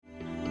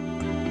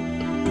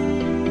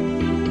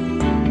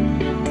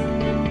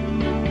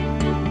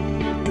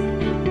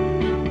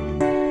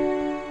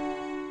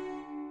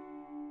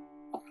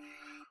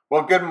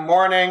Well, good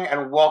morning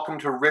and welcome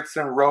to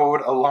Ritson Road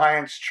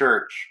Alliance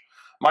Church.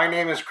 My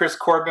name is Chris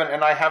Corbin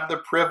and I have the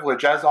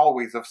privilege, as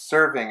always, of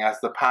serving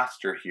as the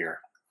pastor here.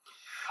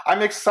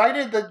 I'm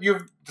excited that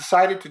you've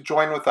decided to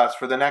join with us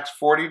for the next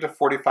 40 to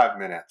 45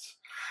 minutes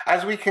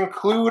as we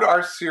conclude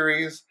our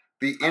series,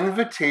 The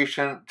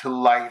Invitation to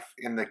Life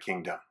in the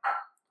Kingdom.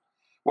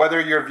 Whether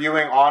you're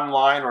viewing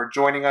online or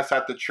joining us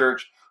at the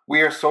church,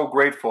 we are so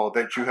grateful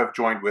that you have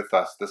joined with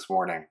us this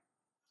morning.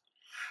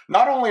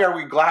 Not only are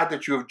we glad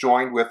that you have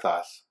joined with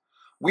us,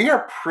 we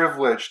are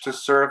privileged to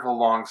serve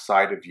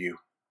alongside of you.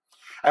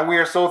 And we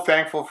are so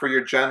thankful for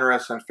your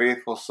generous and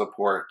faithful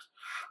support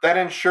that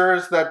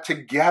ensures that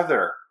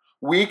together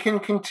we can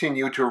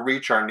continue to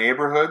reach our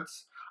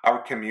neighborhoods, our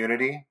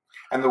community,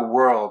 and the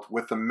world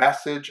with the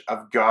message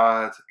of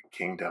God's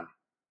kingdom.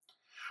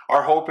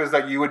 Our hope is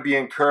that you would be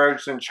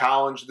encouraged and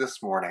challenged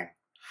this morning,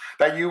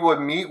 that you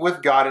would meet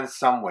with God in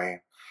some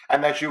way,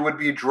 and that you would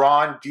be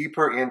drawn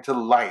deeper into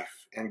life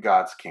in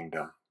God's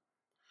kingdom.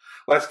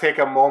 Let's take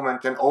a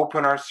moment and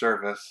open our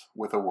service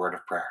with a word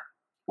of prayer.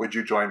 Would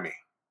you join me?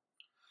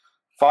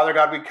 Father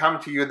God, we come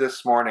to you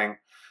this morning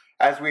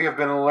as we have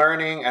been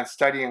learning and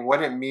studying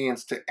what it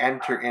means to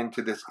enter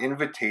into this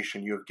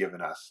invitation you have given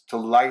us to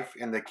life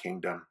in the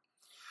kingdom.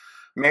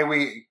 May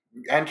we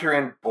enter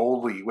in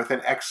boldly with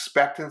an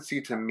expectancy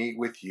to meet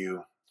with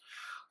you.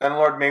 And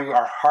Lord, may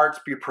our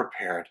hearts be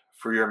prepared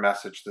for your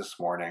message this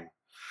morning.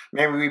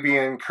 May we be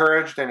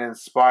encouraged and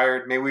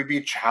inspired. May we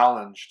be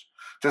challenged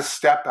to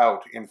step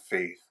out in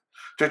faith,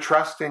 to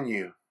trust in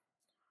you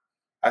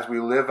as we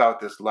live out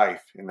this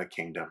life in the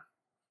kingdom.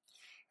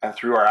 And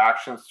through our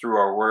actions, through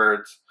our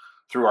words,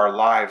 through our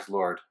lives,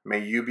 Lord, may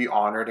you be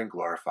honored and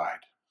glorified.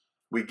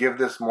 We give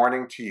this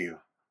morning to you.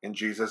 In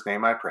Jesus'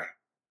 name I pray.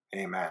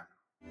 Amen.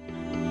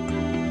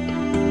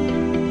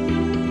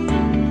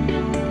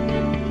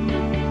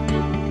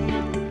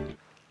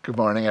 Good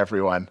morning,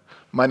 everyone.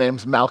 My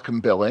name's Malcolm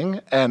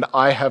Billing, and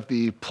I have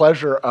the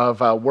pleasure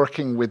of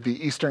working with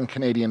the Eastern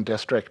Canadian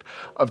District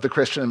of the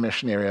Christian and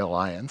Missionary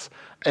Alliance.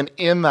 And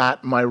in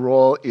that, my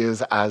role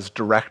is as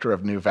Director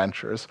of New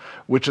Ventures,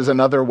 which is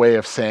another way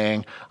of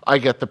saying I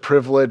get the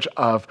privilege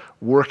of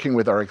working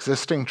with our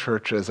existing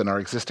churches and our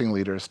existing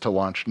leaders to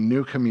launch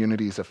new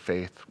communities of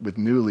faith with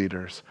new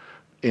leaders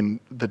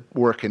that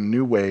work in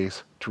new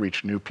ways to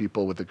reach new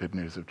people with the good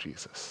news of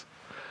Jesus.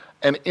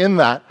 And in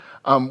that,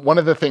 one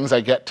of the things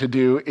I get to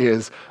do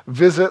is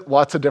visit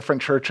lots of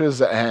different churches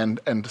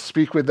and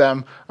speak with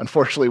them.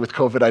 Unfortunately, with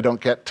COVID, I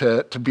don't get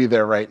to be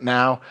there right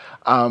now.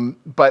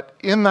 But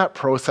in that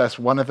process,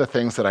 one of the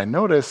things that I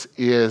notice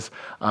is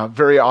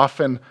very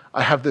often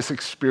I have this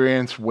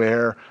experience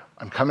where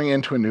I'm coming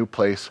into a new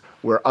place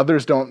where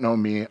others don't know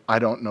me, I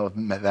don't know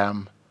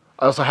them.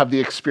 I also have the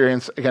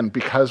experience, again,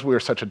 because we're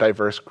such a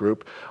diverse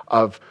group,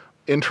 of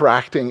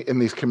interacting in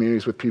these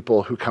communities with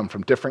people who come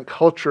from different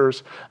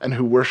cultures and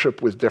who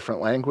worship with different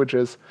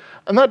languages.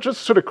 And that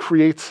just sort of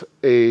creates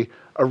a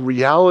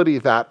reality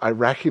that I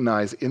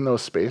recognize in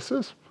those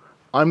spaces.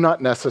 I'm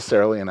not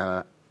necessarily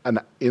an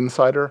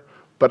insider,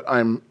 but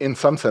I'm, in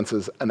some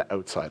senses, an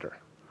outsider.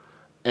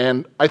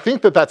 And I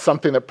think that that's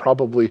something that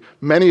probably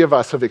many of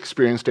us have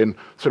experienced in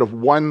sort of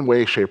one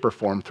way, shape, or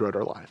form throughout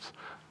our lives.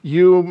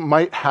 You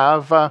might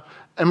have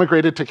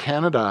emigrated to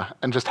Canada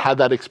and just had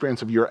that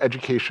experience of your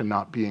education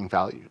not being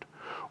valued.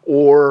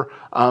 Or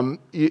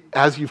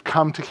as you've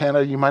come to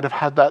Canada, you might have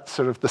had that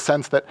sort of the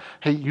sense that,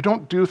 hey, you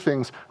don't do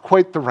things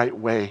quite the right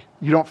way.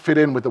 You don't fit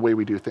in with the way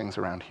we do things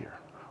around here.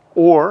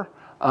 Or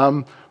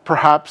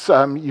perhaps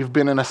you've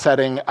been in a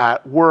setting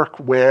at work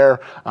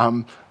where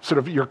sort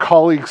of your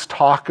colleagues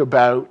talk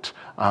about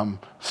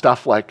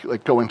stuff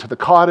like going to the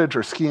cottage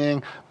or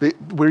skiing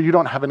where you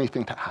don't have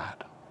anything to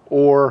add.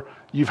 Or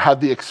you've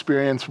had the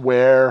experience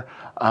where,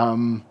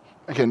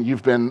 again,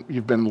 you've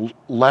been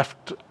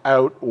left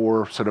out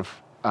or sort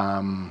of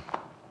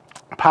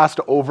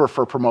passed over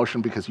for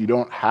promotion because you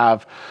don't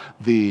have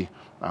the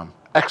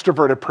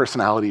extroverted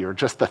personality or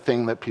just the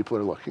thing that people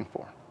are looking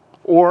for.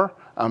 Or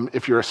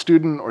if you're a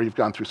student or you've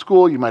gone through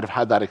school, you might have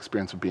had that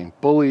experience of being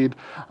bullied,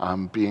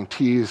 being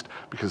teased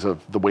because of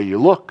the way you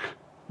look,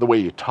 the way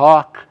you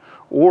talk,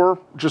 or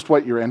just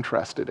what you're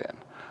interested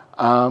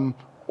in.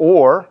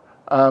 Or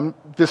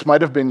this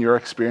might have been your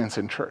experience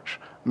in church.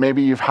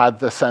 Maybe you've had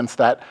the sense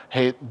that,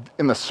 hey,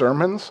 in the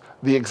sermons,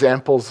 the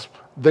examples,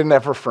 they're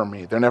never for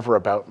me, they're never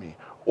about me.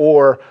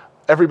 Or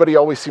everybody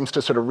always seems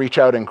to sort of reach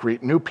out and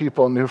greet new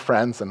people, new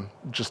friends, and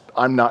just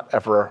I'm not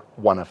ever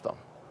one of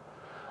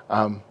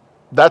them.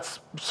 That's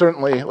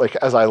certainly, like,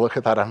 as I look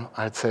at that,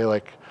 I'd say,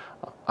 like,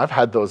 I've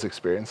had those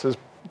experiences.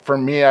 For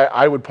me,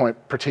 I would point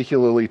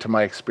particularly to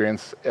my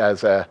experience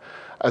as a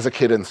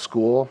kid in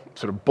school.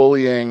 Sort of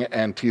bullying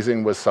and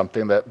teasing was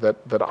something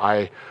that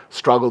I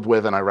struggled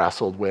with and I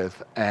wrestled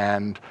with.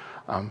 And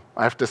I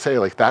have to say,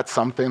 like, that's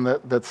something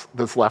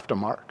that's left a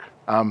mark.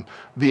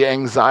 The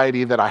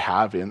anxiety that I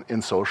have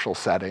in social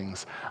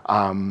settings,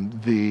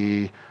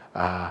 the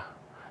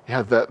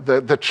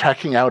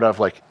checking out of,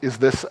 like, is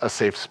this a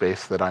safe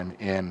space that I'm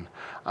in?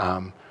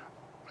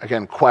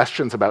 again,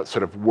 questions about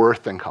sort of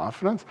worth and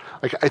confidence,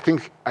 like I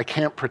think I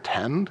can't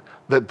pretend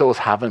that those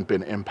haven't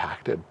been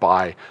impacted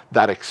by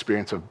that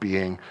experience of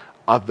being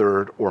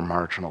othered or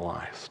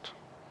marginalized.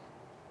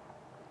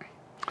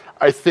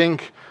 I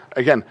think,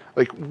 again,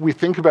 like we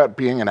think about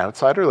being an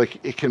outsider,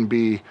 like it can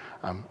be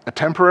a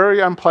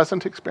temporary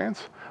unpleasant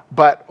experience,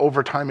 but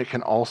over time it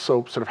can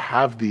also sort of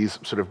have these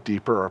sort of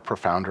deeper or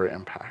profounder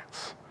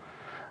impacts.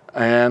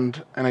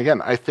 And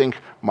again, I think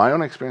my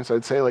own experience,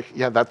 I'd say like,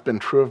 yeah, that's been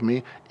true of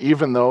me,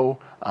 even though,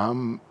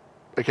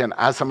 again,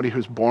 as somebody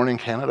who's born in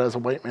Canada as a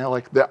white male,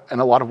 like that,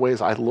 in a lot of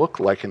ways I look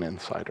like an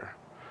insider.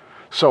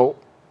 So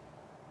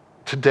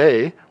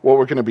today, what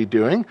we're going to be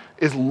doing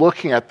is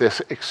looking at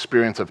this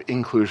experience of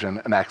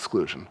inclusion and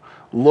exclusion,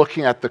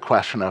 looking at the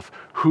question of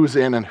who's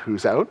in and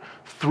who's out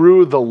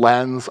through the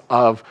lens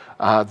of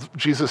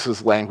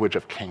Jesus' language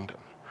of kingdom.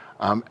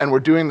 And we're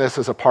doing this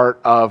as a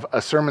part of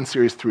a sermon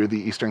series through the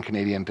Eastern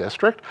Canadian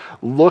District,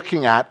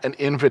 looking at an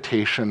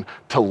invitation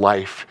to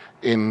life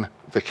in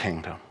the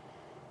kingdom.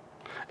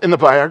 In the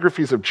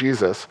biographies of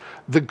Jesus,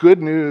 the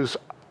good news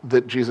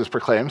that Jesus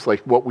proclaims, like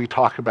what we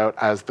talk about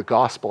as the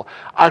gospel,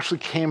 actually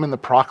came in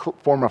the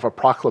form of a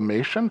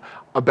proclamation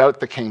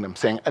about the kingdom,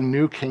 saying a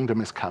new kingdom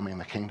is coming,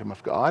 the kingdom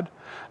of God,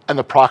 and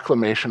the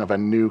proclamation of a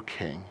new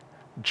king,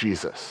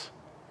 Jesus.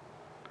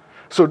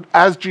 So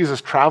as Jesus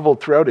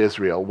traveled throughout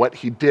Israel, what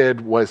he did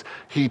was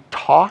he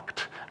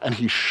talked and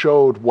he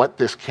showed what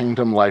this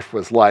kingdom life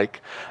was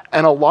like.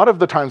 And a lot of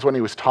the times when he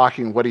was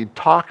talking, what he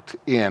talked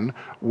in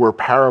were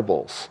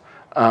parables.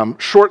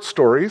 Short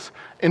stories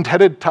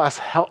intended to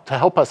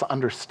help us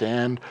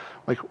understand,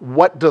 like,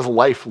 what does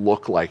life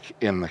look like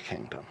in the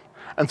kingdom.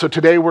 And so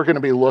today we're going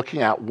to be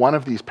looking at one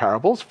of these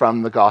parables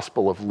from the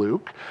Gospel of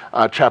Luke,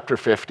 chapter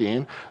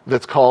 15,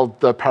 that's called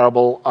the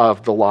parable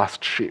of the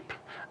lost sheep.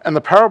 And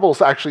the parable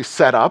is actually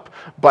set up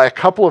by a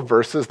couple of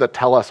verses that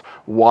tell us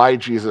why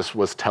Jesus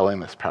was telling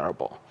this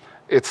parable.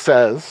 It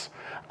says,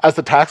 as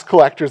the tax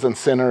collectors and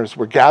sinners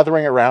were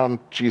gathering around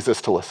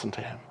Jesus to listen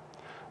to him,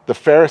 the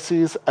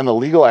Pharisees and the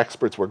legal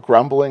experts were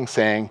grumbling,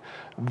 saying,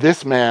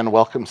 this man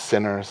welcomes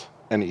sinners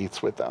and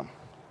eats with them.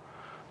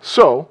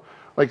 So,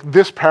 like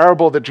this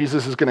parable that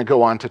Jesus is going to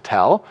go on to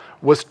tell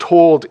was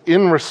told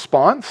in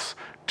response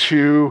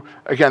to,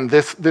 again,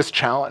 this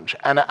challenge.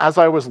 And as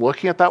I was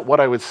looking at that, what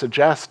I would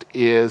suggest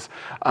is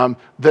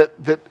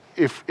that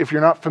if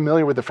you're not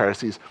familiar with the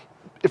Pharisees,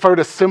 if I were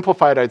to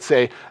simplify it, I'd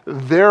say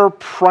their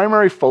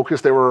primary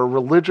focus, they were a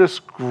religious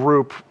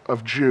group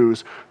of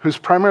Jews whose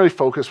primary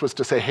focus was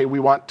to say, hey, we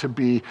want to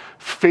be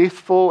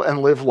faithful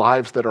and live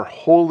lives that are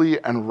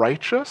holy and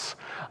righteous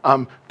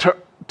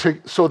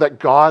so that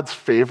God's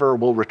favor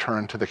will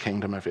return to the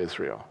kingdom of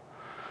Israel.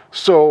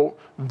 So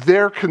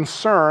their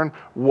concern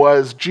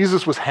was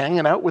Jesus was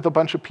hanging out with a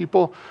bunch of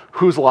people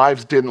whose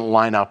lives didn't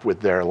line up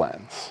with their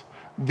lens.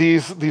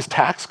 These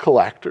tax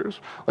collectors,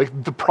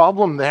 like the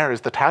problem there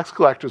is the tax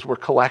collectors were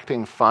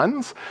collecting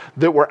funds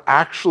that were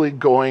actually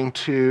going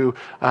to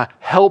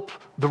help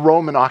the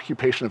Roman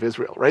occupation of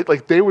Israel, right?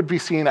 Like they would be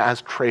seen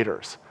as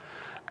traitors.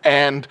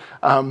 And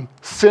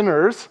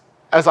sinners,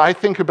 as I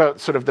think about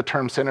sort of the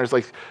term sinners,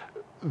 like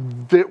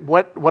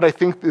what I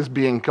think is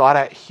being got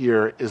at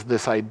here is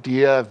this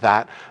idea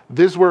that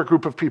these were a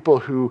group of people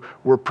who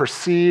were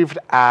perceived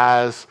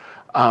as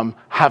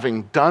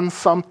having done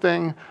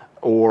something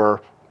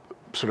or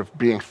sort of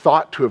being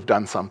thought to have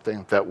done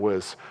something that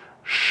was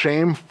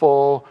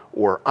shameful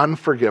or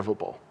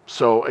unforgivable.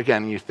 So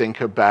again, you think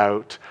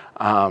about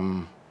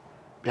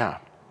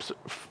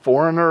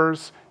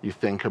foreigners, you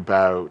think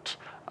about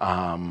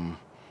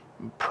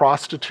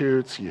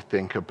prostitutes, you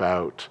think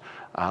about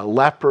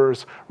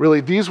lepers.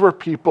 Really, these were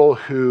people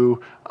who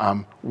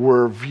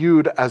were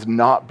viewed as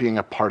not being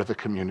a part of the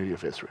community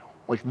of Israel.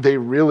 Like they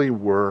really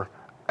were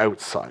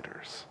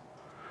outsiders.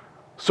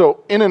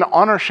 So in an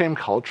honor-shame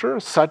culture,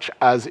 such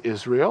as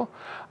Israel,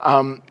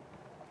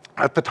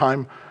 at the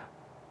time,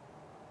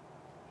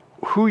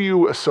 who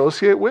you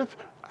associate with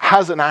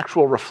has an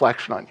actual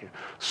reflection on you.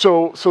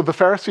 So the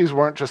Pharisees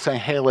weren't just saying,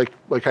 hey, like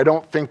I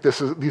don't think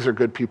these are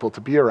good people to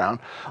be around.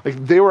 Like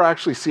they were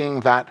actually seeing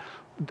that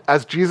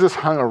as Jesus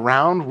hung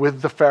around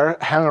with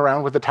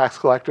the tax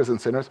collectors and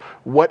sinners,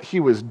 what he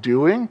was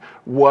doing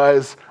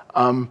was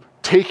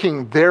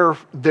taking their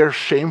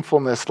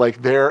shamefulness,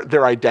 like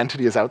their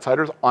identity as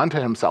outsiders, onto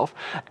himself.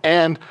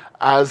 And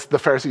as the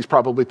Pharisees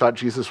probably thought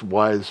Jesus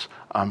was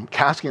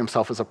casting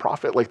himself as a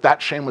prophet, like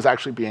that shame was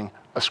actually being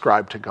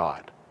ascribed to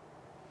God.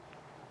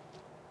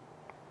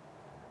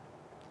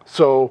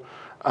 So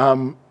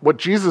what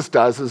Jesus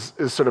does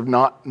is sort of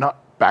not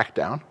back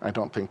down. I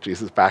don't think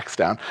Jesus backs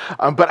down.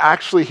 But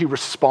actually he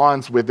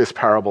responds with this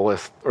parable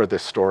or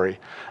this story.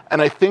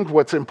 And I think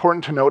what's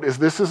important to note is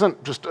this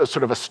isn't just a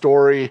sort of a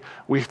story.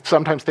 We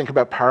sometimes think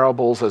about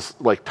parables as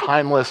like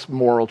timeless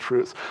moral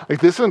truths. Like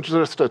this isn't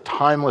just a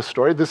timeless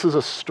story. This is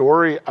a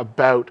story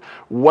about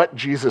what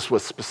Jesus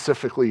was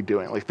specifically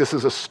doing. Like this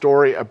is a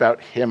story about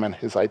him and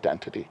his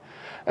identity.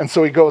 And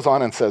so he goes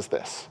on and says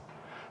this.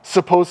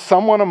 Suppose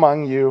someone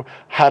among you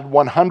had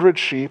 100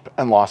 sheep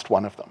and lost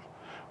one of them.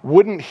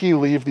 wouldn't he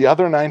leave the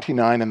other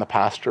 99 in the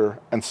pasture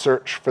and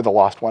search for the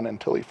lost one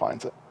until he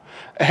finds it?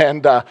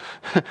 And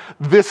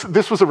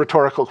this was a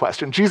rhetorical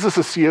question. Jesus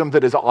assumed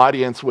that his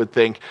audience would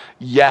think,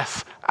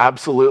 yes,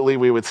 absolutely,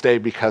 we would stay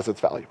because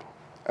it's valuable.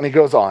 And he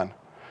goes on.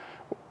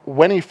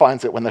 When he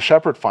finds it, when the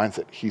shepherd finds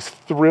it, he's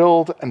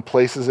thrilled and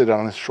places it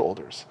on his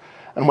shoulders.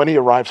 And when he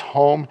arrives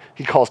home,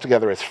 he calls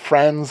together his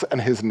friends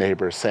and his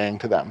neighbors, saying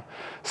to them,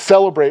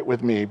 celebrate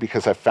with me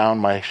because I've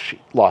found my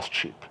lost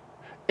sheep.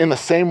 In the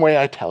same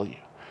way I tell you,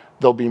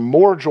 there'll be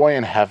more joy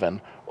in heaven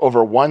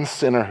over one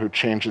sinner who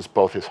changes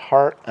both his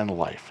heart and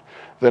life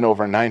than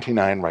over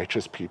 99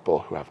 righteous people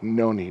who have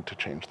no need to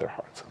change their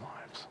hearts and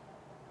lives.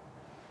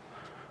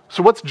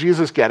 So what's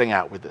Jesus getting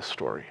at with this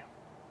story?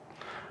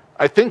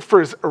 I think for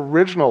his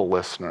original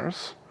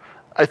listeners,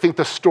 I think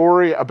the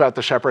story about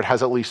the shepherd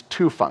has at least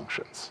two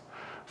functions.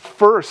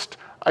 First,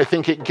 I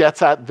think it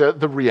gets at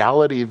the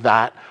reality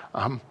that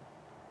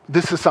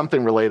this is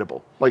something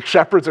relatable. Like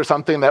shepherds are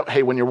something that,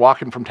 hey, when you're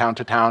walking from town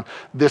to town,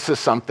 this is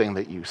something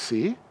that you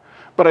see.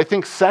 But I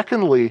think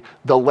secondly,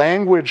 the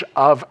language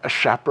of a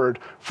shepherd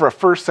for a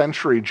first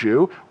century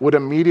Jew would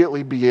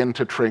immediately begin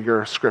to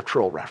trigger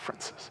scriptural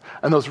references.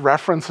 And those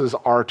references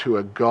are to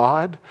a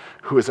God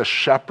who is a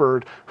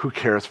shepherd who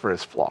cares for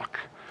his flock.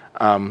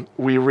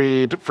 We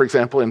read, for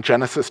example, in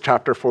Genesis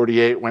chapter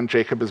 48, when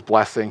Jacob is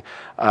blessing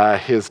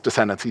his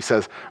descendants, he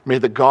says, may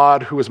the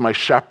God who is my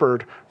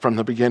shepherd from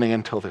the beginning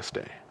until this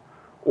day.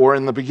 Or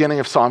in the beginning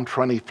of Psalm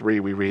 23,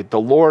 we read, the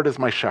Lord is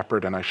my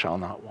shepherd and I shall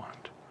not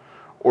want.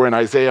 Or in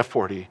Isaiah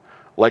 40,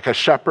 like a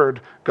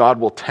shepherd, God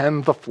will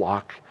tend the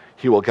flock.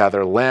 He will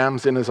gather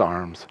lambs in his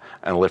arms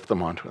and lift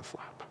them onto his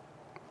lap.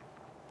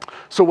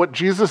 So what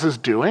Jesus is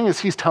doing is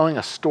he's telling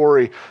a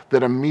story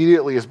that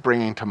immediately is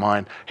bringing to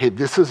mind, hey,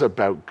 this is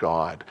about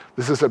God.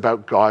 This is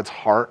about God's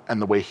heart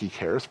and the way he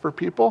cares for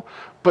people.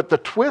 But the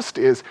twist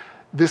is,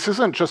 this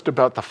isn't just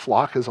about the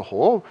flock as a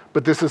whole,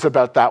 but this is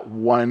about that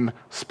one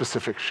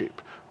specific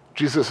sheep.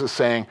 Jesus is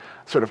saying,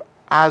 sort of,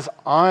 as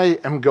I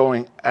am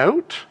going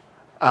out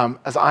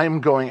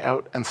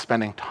and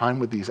spending time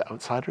with these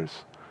outsiders,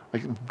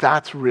 like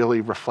that's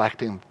really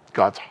reflecting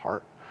God's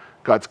heart,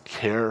 God's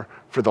care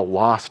for the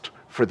lost,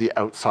 for the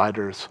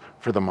outsiders,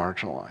 for the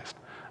marginalized.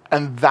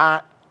 And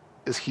that,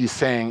 as he's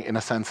saying, in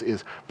a sense,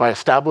 is by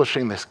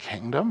establishing this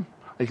kingdom,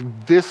 like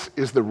this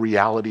is the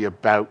reality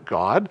about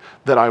God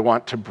that I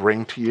want to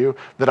bring to you,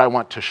 that I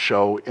want to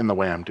show in the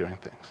way I'm doing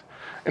things.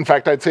 In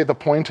fact, I'd say the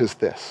point is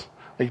this.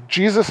 Like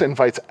Jesus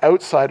invites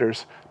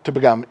outsiders to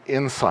become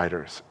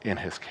insiders in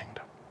his kingdom.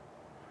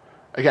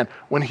 Again,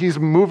 when he's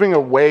moving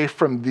away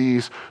from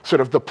these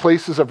sort of the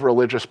places of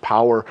religious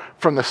power,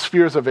 from the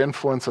spheres of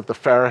influence of the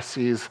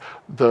Pharisees,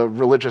 the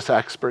religious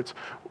experts,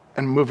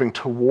 and moving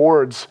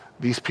towards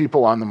these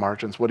people on the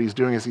margins, what he's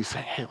doing is he's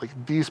saying, hey,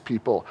 like these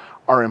people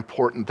are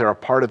important. They're a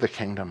part of the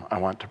kingdom. I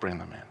want to bring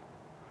them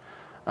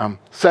in.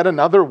 Said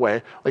another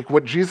way, like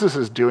what Jesus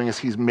is doing is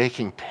he's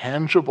making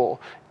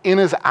tangible in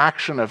his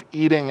action of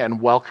eating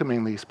and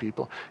welcoming these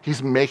people,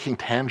 he's making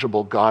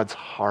tangible God's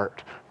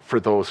heart for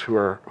those who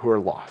are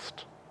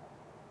lost.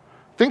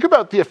 Think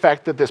about the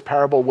effect that this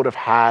parable would have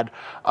had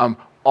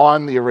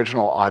on the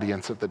original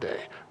audience of the day.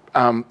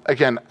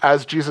 Again,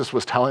 as Jesus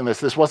was telling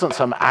this wasn't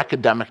some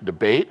academic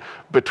debate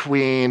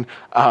between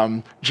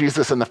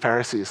Jesus and the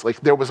Pharisees.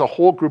 Like there was a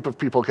whole group of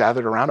people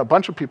gathered around, a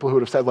bunch of people who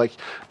would have said, like,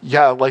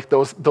 yeah, like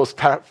those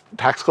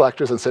tax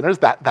collectors and sinners,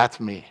 that's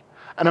me.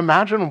 And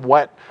imagine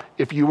what,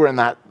 if you were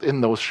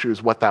in those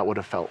shoes, what that would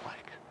have felt like.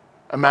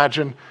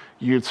 Imagine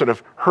you'd sort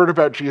of heard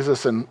about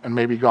Jesus and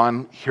maybe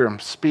gone hear him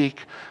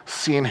speak,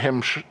 seen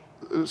him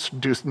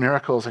do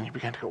miracles, and you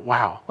began to go,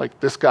 wow, like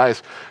this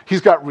he's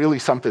got really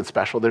something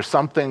special. There's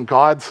something,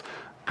 God's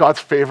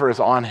favor is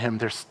on him.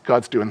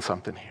 God's doing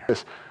something here.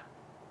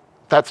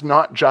 That's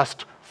not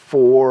just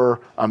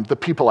for the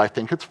people I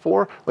think it's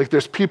for. Like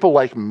there's people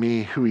like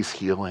me who he's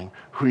healing,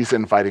 who he's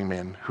inviting me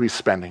in, who he's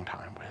spending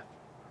time with.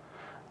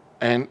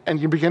 And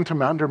you begin to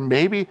wonder,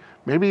 maybe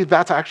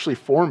that's actually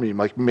for me.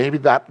 Like maybe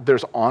that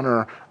there's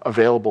honor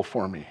available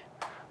for me.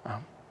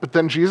 But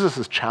then Jesus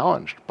is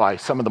challenged by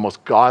some of the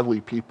most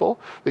godly people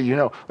that you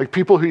know, like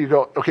people who you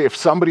go, okay, if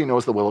somebody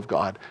knows the will of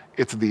God,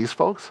 it's these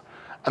folks.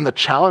 And the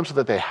challenge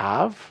that they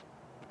have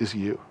is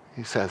you.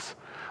 He says,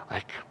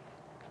 like,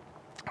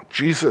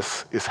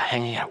 Jesus is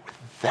hanging out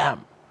with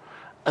them.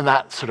 And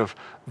that sort of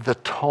the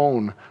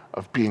tone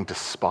of being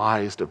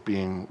despised, of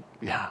being,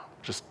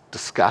 just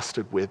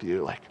disgusted with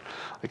you, like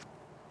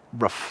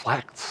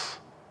reflects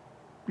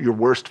your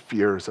worst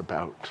fears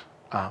about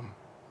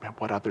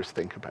what others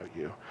think about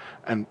you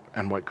and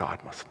what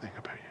God must think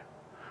about you.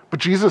 But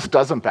Jesus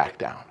doesn't back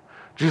down.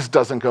 Jesus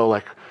doesn't go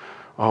like,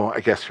 oh, I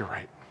guess you're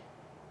right.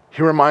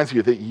 He reminds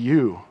you that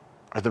you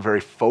are the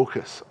very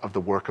focus of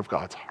the work of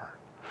God's heart.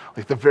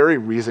 Like the very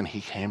reason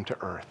he came to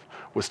earth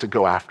was to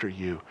go after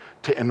you,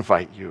 to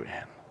invite you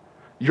in.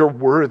 You're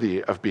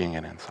worthy of being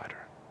an insider.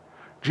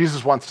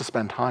 Jesus wants to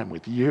spend time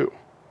with you.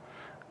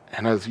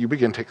 And as you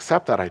begin to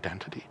accept that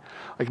identity,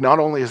 like not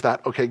only is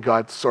that, okay,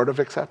 God sort of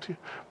accepts you,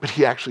 but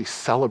he actually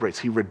celebrates,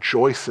 he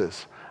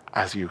rejoices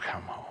as you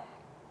come home.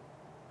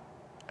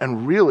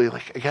 And really,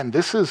 like, again,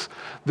 this is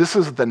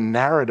the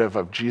narrative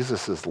of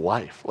Jesus's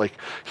life. Like,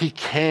 he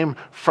came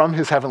from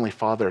his heavenly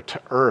Father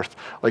to earth,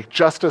 like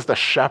just as the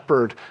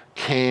shepherd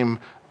came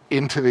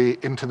into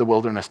the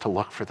wilderness to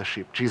look for the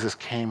sheep. Jesus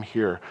came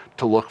here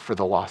to look for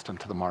the lost and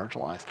to the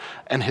marginalized.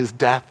 And his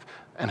death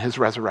and his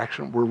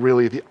resurrection were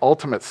really the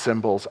ultimate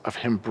symbols of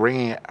him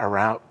bringing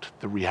about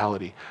the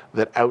reality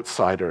that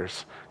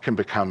outsiders can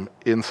become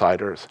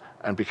insiders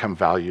and become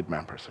valued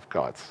members of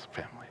God's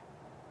family.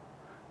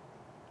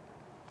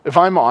 If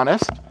I'm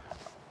honest,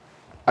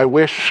 I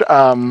wish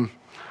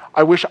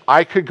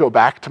I could go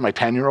back to my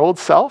 10-year-old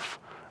self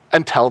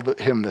and tell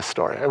him this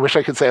story. I wish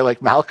I could say,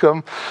 like,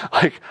 Malcolm,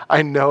 like,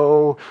 I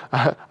know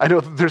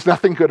there's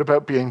nothing good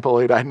about being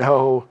bullied. I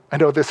know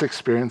this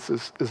experience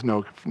is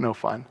no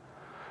fun.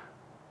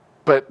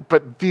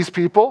 But these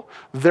people,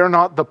 they're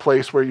not the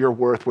place where your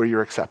worth, where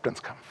your acceptance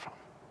comes from.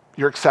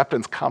 Your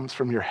acceptance comes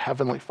from your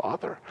heavenly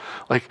Father.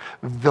 Like,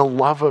 the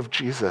love of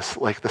Jesus,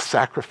 like the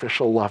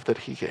sacrificial love that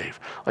he gave,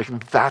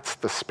 like, that's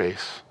the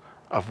space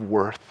of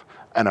worth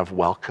and of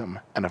welcome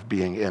and of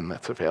being in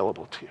that's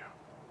available to you.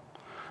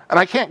 And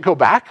I can't go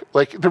back.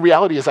 Like, the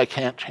reality is I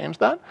can't change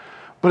that.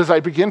 But as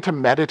I begin to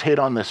meditate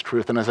on this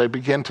truth and as I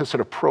begin to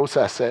sort of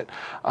process it,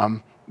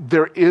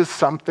 there is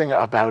something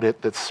about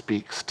it that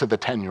speaks to the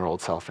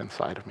 10-year-old self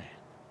inside of me.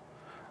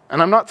 And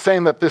I'm not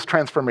saying that this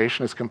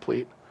transformation is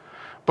complete,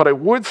 but I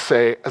would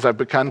say, as I've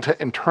begun to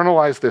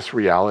internalize this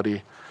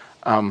reality,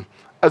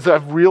 as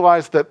I've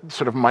realized that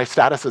sort of my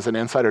status as an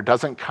insider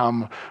doesn't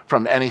come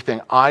from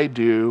anything I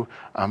do,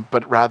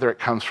 but rather it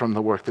comes from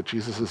the work that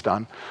Jesus has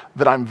done,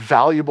 that I'm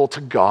valuable to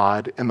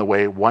God in the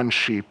way one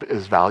sheep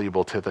is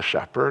valuable to the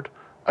shepherd,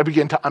 I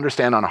begin to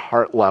understand on a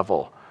heart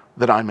level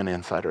that I'm an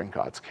insider in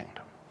God's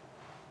kingdom.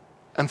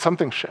 And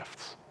something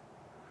shifts.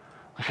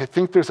 Like, I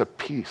think there's a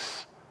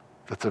peace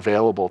that's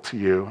available to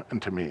you and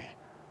to me.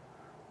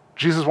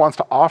 Jesus wants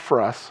to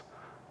offer us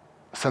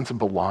a sense of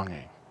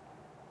belonging,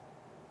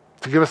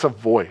 to give us a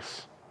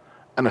voice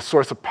and a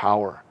source of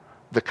power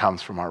that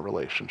comes from our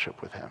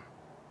relationship with him.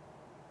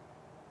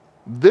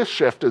 This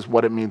shift is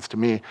what it means to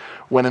me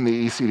when in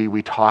the ECD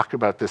we talk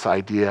about this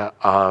idea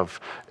of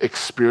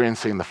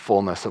experiencing the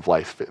fullness of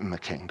life in the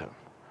kingdom.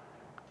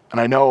 And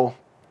I know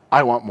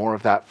I want more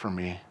of that for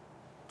me,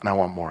 and I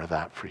want more of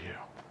that for you.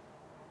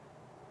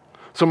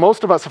 So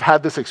most of us have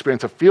had this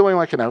experience of feeling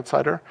like an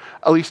outsider,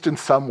 at least in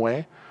some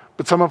way,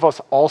 but some of us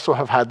also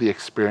have had the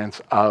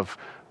experience of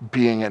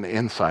being an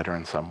insider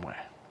in some way.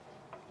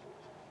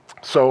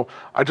 So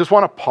I just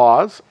want to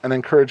pause and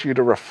encourage you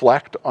to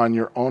reflect on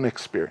your own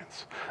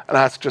experience and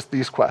ask just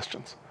these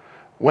questions.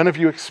 When have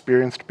you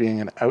experienced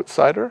being an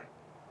outsider?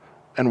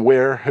 And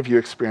where have you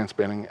experienced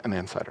being an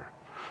insider?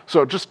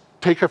 So just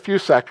take a few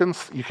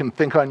seconds. You can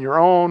think on your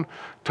own,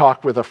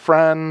 talk with a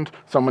friend,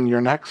 someone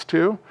you're next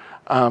to,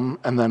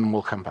 and then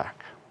we'll come back.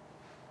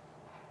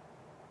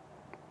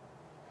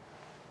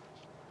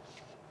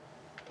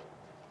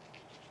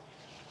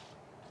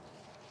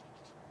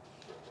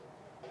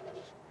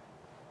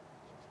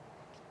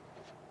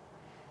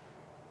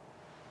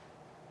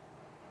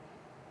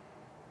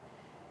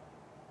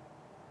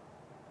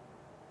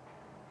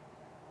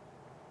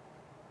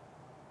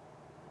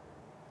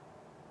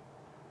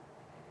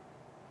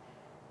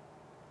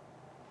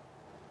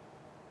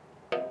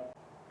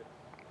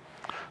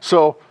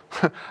 So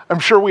I'm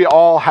sure we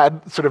all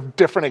had sort of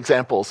different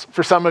examples.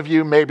 For some of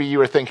you, maybe you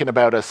were thinking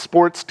about a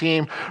sports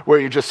team where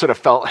you just sort of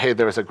felt, hey,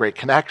 there was a great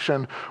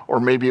connection,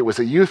 or maybe it was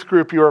a youth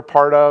group you were a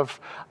part of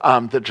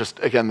that just,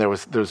 again, there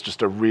was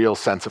just a real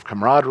sense of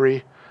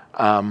camaraderie.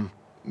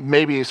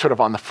 Maybe sort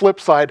of on the flip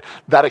side,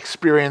 that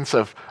experience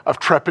of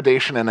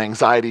trepidation and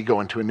anxiety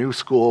going to a new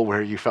school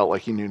where you felt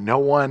like you knew no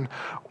one,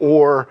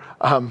 or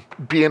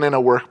being in a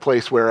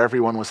workplace where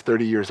everyone was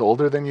 30 years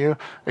older than you.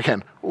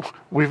 Again,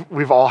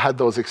 we've all had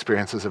those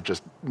experiences of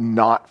just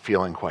not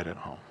feeling quite at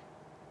home.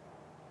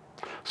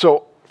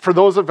 So for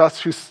those of us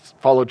who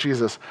follow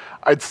Jesus,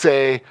 I'd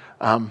say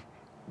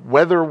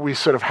whether we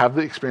sort of have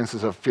the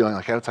experiences of feeling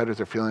like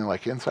outsiders or feeling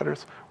like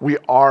insiders, we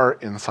are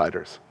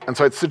insiders. And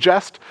so I'd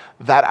suggest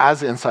that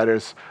as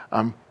insiders,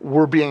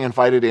 we're being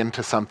invited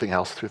into something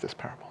else through this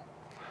parable.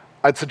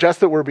 I'd suggest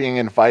that we're being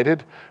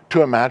invited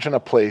to imagine a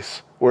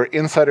place where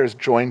insiders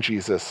join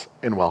Jesus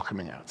in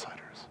welcoming outsiders.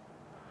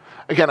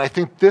 Again, I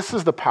think this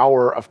is the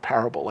power of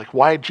parable. Like,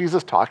 why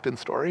Jesus talked in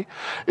story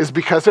is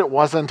because it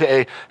wasn't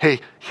a,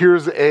 hey,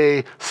 here's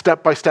a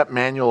step-by-step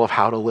manual of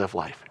how to live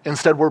life.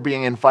 Instead, we're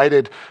being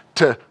invited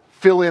to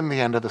fill in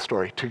the end of the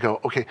story, to go,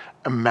 okay,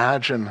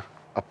 imagine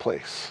a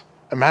place.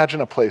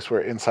 Imagine a place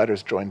where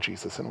insiders join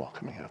Jesus in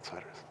welcoming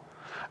outsiders.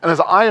 And as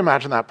I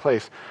imagine that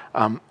place,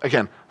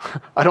 again,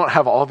 I don't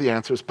have all the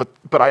answers,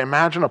 but I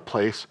imagine a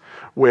place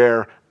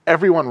where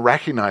everyone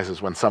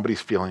recognizes when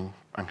somebody's feeling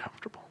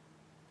uncomfortable.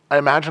 I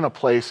imagine a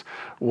place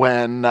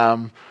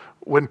when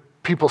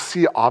people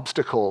see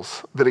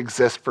obstacles that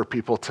exist for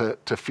people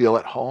to feel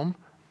at home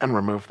and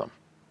remove them.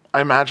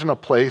 I imagine a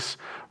place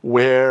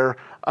where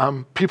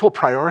people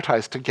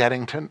prioritize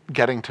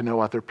getting to know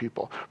other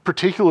people,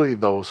 particularly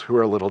those who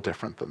are a little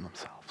different than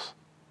themselves.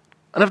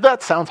 And if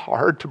that sounds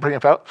hard to bring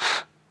about,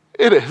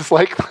 it is.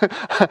 Like,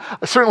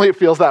 certainly it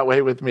feels that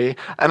way with me.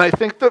 And I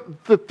think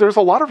that there's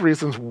a lot of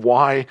reasons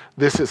why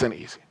this isn't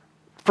easy.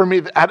 For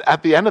me,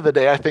 at the end of the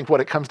day, I think what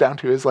it comes down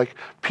to is like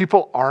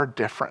people are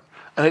different.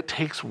 And it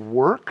takes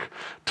work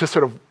to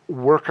sort of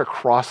work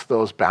across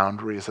those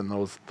boundaries and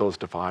those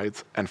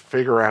divides and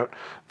figure out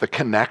the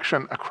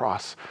connection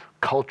across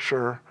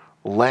culture,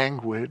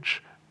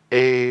 language,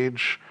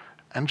 age,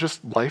 and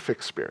just life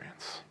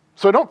experience.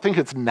 So I don't think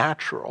it's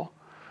natural,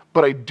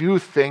 but I do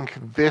think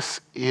this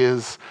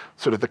is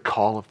sort of the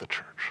call of the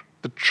church.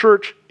 The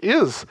church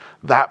is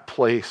that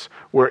place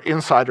where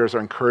insiders are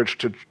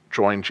encouraged to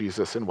join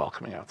Jesus in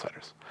welcoming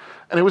outsiders.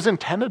 And it was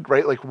intended,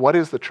 right? Like, what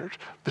is the church?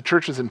 The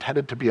church is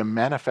intended to be a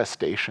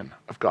manifestation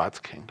of God's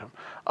kingdom,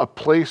 a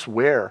place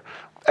where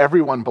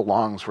everyone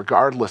belongs,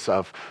 regardless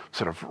of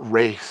sort of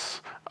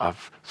race,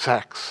 of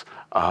sex,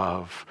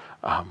 of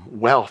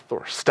wealth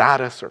or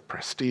status or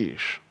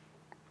prestige.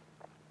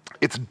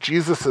 It's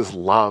Jesus's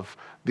love,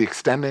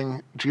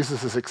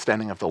 Jesus'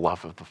 extending of the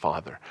love of the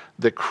Father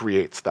that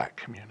creates that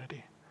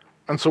community.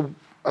 And so,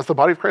 as the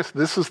body of Christ,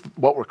 this is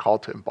what we're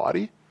called to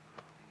embody.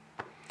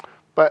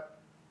 But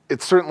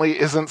it certainly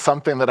isn't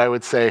something that I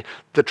would say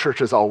the church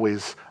has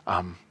always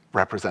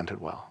represented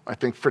well. I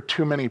think for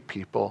too many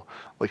people,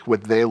 like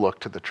when they look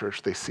to the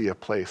church, they see a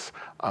place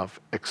of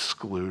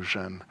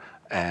exclusion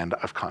and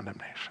of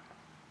condemnation.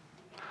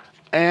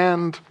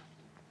 And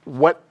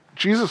what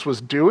Jesus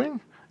was doing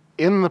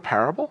in the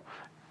parable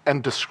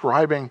and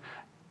describing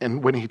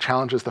when he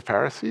challenges the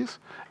Pharisees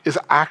is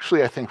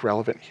actually, I think,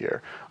 relevant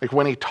here. Like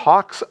when he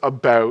talks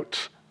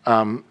about,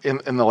 in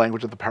the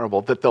language of the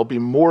parable, that there'll be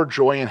more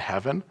joy in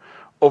heaven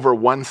over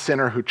one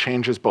sinner who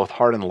changes both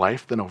heart and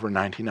life than over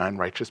 99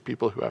 righteous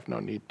people who have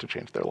no need to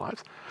change their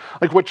lives.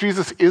 Like what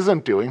Jesus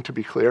isn't doing, to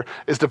be clear,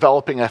 is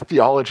developing a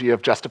theology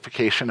of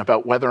justification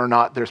about whether or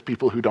not there's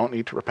people who don't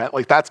need to repent.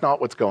 Like that's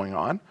not what's going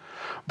on.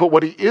 But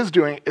what he is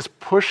doing is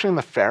pushing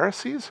the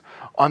Pharisees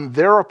on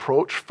their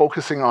approach,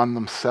 focusing on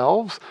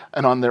themselves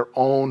and on their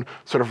own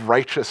sort of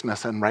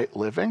righteousness and right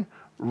living,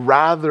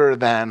 rather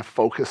than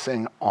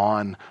focusing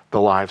on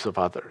the lives of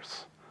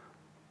others.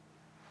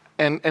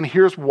 And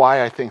here's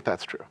why I think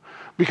that's true.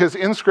 Because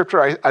in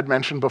Scripture, I'd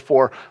mentioned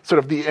before, sort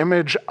of the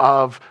image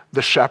of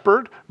the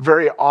shepherd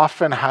very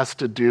often has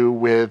to do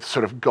with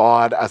sort of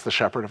God as the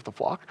shepherd of the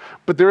flock.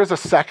 But there is a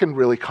second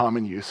really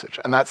common usage.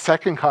 And that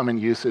second common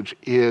usage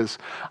is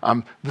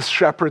the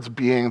shepherds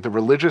being the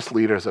religious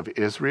leaders of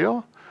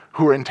Israel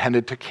who are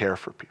intended to care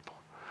for people.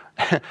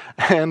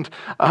 And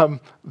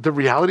the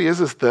reality is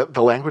that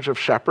the language of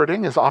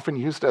shepherding is often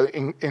used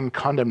in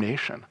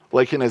condemnation,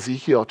 like in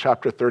Ezekiel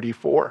chapter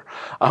 34.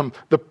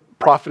 The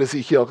prophet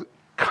Ezekiel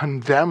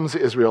condemns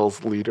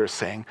Israel's leaders,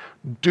 saying,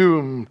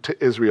 "Doom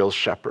to Israel's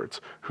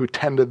shepherds who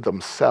tended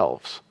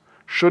themselves.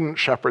 Shouldn't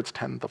shepherds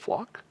tend the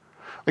flock?"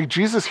 Like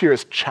Jesus here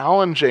is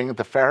challenging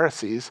the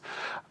Pharisees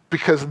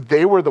because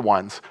they were the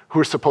ones who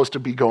were supposed to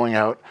be going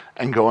out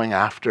and going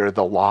after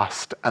the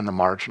lost and the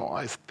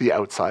marginalized, the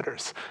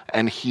outsiders.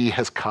 And he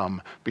has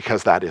come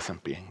because that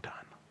isn't being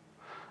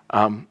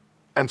done.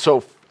 And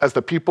so as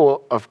the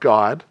people of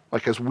God,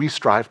 like as we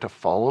strive to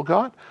follow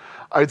God,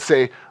 I'd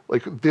say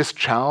like this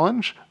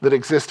challenge that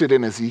existed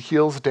in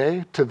Ezekiel's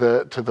day to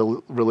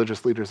the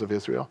religious leaders of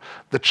Israel,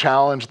 the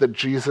challenge that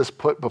Jesus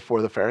put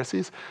before the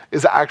Pharisees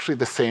is actually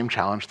the same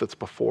challenge that's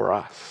before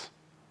us.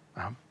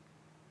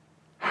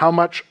 How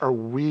much are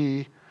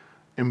we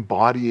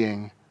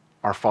embodying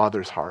our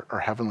Father's heart, our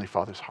Heavenly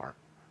Father's heart,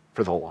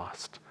 for the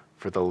lost,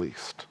 for the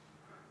least?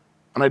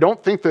 And I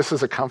don't think this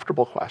is a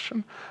comfortable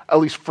question. At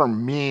least for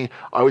me,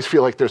 I always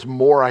feel like there's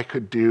more I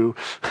could do.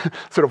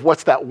 Sort of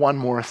what's that one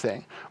more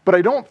thing? But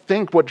I don't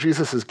think what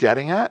Jesus is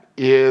getting at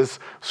is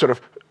sort of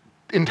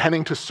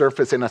intending to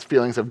surface in us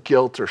feelings of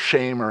guilt or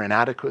shame or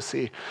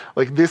inadequacy.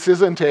 Like this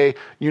isn't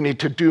you need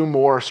to do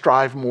more,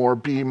 strive more,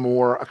 be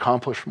more,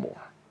 accomplish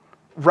more.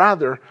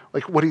 Rather,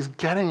 like what he's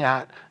getting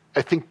at,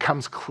 I think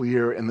comes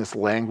clear in this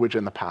language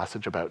in the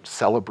passage about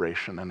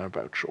celebration and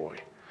about joy.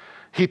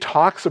 He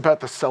talks about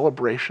the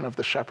celebration of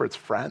the shepherd's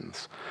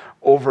friends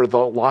over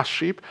the lost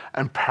sheep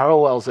and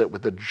parallels it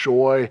with the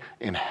joy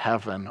in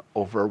heaven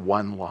over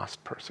one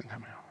lost person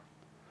coming home.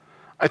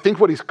 I think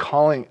what he's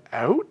calling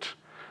out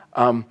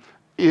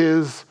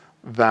is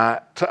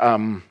that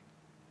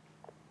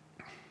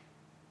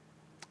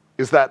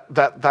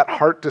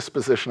heart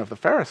disposition of the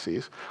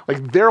Pharisees.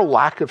 Like their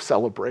lack of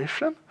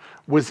celebration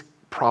was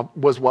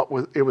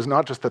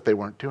not just that they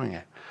weren't doing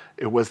it.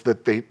 It was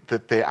that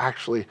they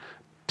actually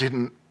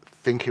didn't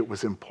think it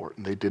was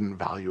important. They didn't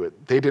value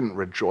it. They didn't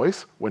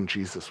rejoice when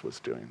Jesus was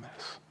doing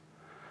this.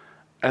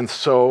 And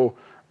so,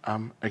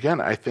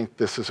 again, I think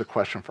this is a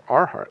question for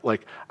our heart.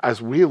 Like,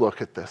 as we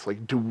look at this,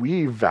 like, do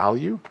we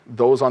value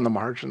those on the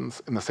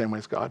margins in the same way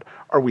as God?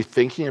 Are we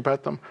thinking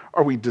about them?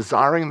 Are we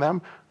desiring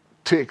them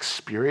to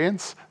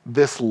experience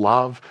this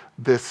love,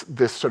 this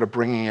sort of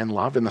bringing in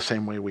love in the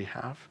same way we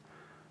have?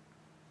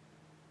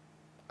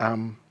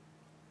 I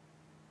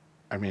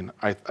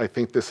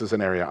think this is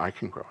an area I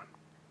can grow in.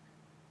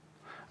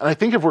 And I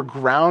think if we're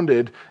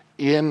grounded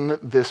in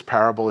this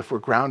parable, if we're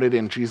grounded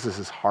in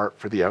Jesus' heart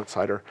for the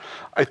outsider,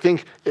 I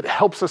think it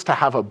helps us to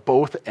have a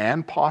both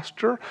and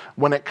posture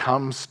when it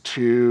comes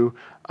to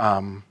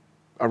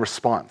a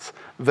response.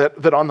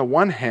 That on the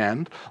one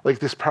hand, like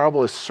this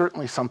parable is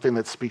certainly something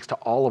that speaks to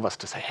all of us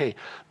to say, hey,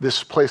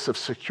 this place of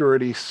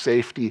security,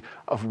 safety,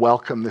 of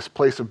welcome, this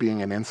place of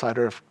being an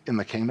insider in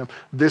the kingdom,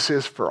 this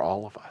is for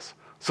all of us.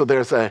 So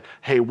there's a,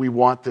 hey, we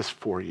want this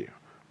for you.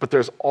 But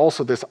there's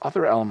also this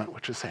other element,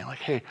 which is saying like,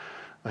 hey,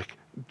 like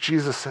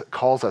Jesus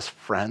calls us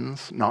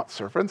friends, not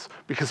servants,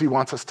 because he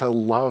wants us to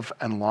love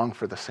and long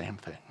for the same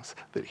things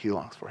that he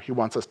longs for. He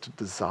wants us to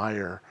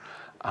desire,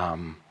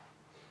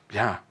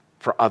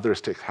 for others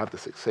to have the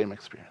same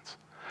experience.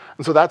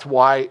 And so that's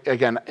why,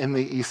 again, in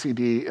the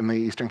ECD, in the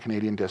Eastern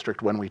Canadian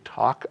District, when we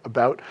talk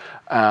about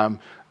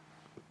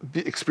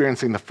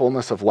experiencing the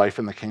fullness of life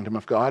in the kingdom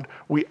of God,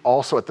 we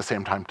also at the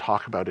same time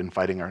talk about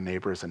inviting our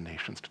neighbors and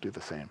nations to do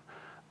the same.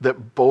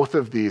 That both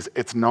of these,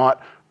 it's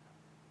not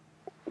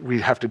we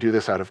have to do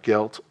this out of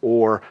guilt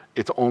or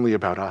it's only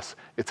about us.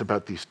 It's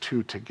about these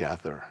two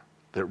together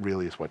that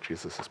really is what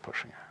Jesus is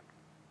pushing at.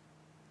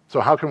 So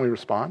how can we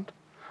respond?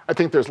 I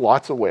think there's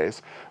lots of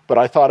ways, but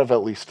I thought of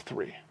at least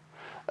three.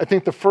 I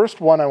think the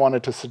first one I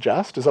wanted to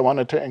suggest is I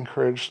wanted to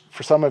encourage,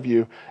 for some of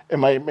you, it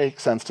might make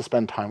sense to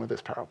spend time with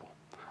this parable.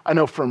 I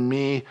know for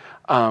me,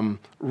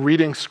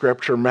 reading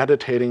scripture,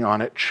 meditating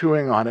on it,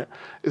 chewing on it,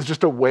 is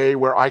just a way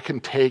where I can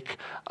take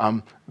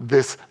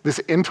this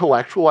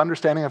intellectual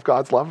understanding of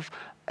God's love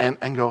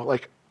and go,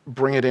 like,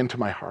 bring it into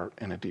my heart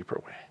in a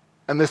deeper way.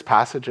 And this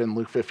passage in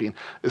Luke 15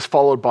 is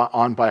followed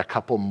by a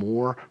couple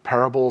more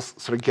parables,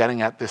 sort of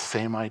getting at this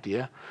same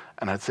idea.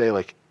 And I'd say,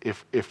 like,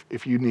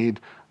 if you need,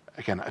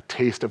 again, a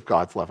taste of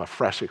God's love, a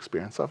fresh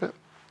experience of it,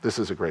 this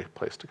is a great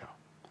place to go.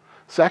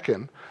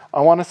 Second, I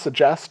want to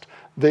suggest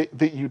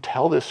that you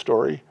tell this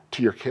story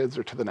to your kids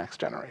or to the next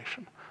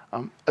generation.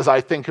 As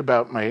I think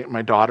about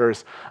my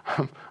daughters,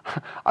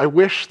 I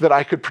wish that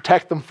I could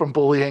protect them from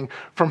bullying,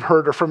 from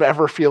hurt, or from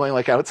ever feeling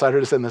like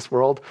outsiders in this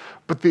world.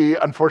 But the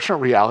unfortunate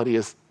reality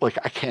is, like,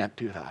 I can't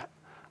do that.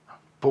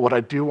 But what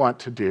I do want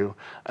to do,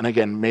 and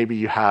again,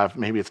 maybe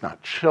it's not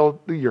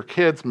your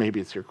kids, maybe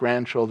it's your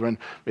grandchildren,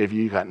 maybe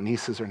you got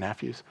nieces or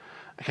nephews.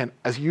 Again,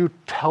 as you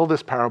tell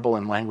this parable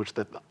in language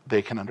that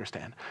they can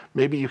understand,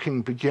 maybe you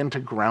can begin to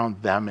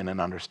ground them in an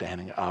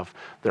understanding of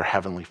their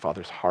Heavenly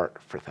Father's heart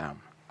for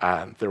them.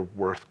 And their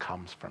worth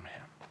comes from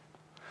him.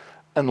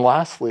 And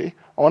lastly,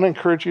 I want to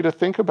encourage you to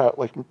think about,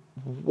 like,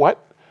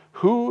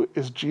 who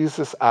is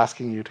Jesus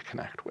asking you to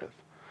connect with?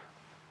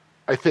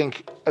 I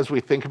think as we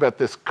think about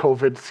this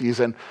COVID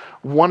season,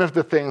 one of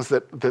the things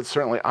that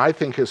certainly I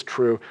think is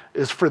true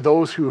is for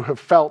those who have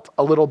felt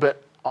a little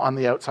bit on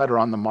the outside or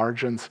on the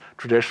margins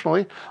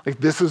traditionally, like,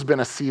 this has been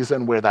a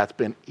season where that's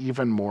been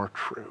even more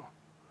true.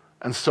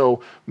 And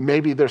so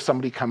maybe there's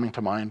somebody coming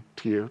to mind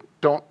to you.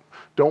 Don't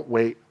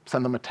wait.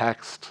 Send them a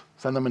text,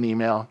 send them an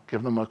email,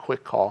 give them a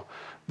quick call.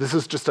 This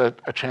is just a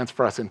chance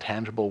for us in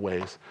tangible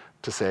ways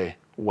to say,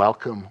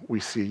 welcome, we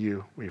see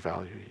you, we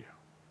value you.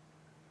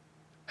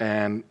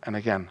 And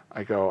again,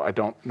 I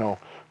don't know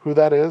who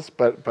that is,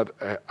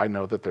 but I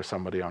know that there's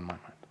somebody on my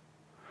mind.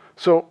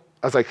 So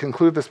as I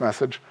conclude this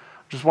message,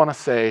 I just want to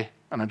say,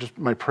 and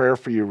my prayer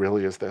for you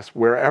really is this: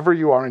 wherever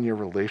you are in your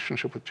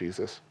relationship with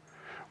Jesus,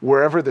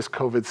 wherever this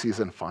COVID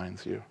season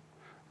finds you,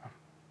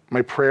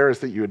 my prayer is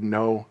that you would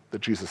know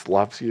that Jesus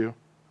loves you,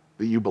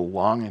 that you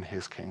belong in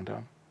his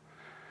kingdom.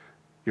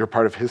 You're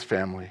part of his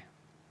family,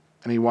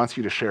 and he wants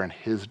you to share in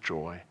his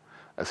joy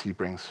as he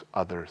brings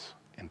others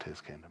into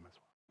his kingdom.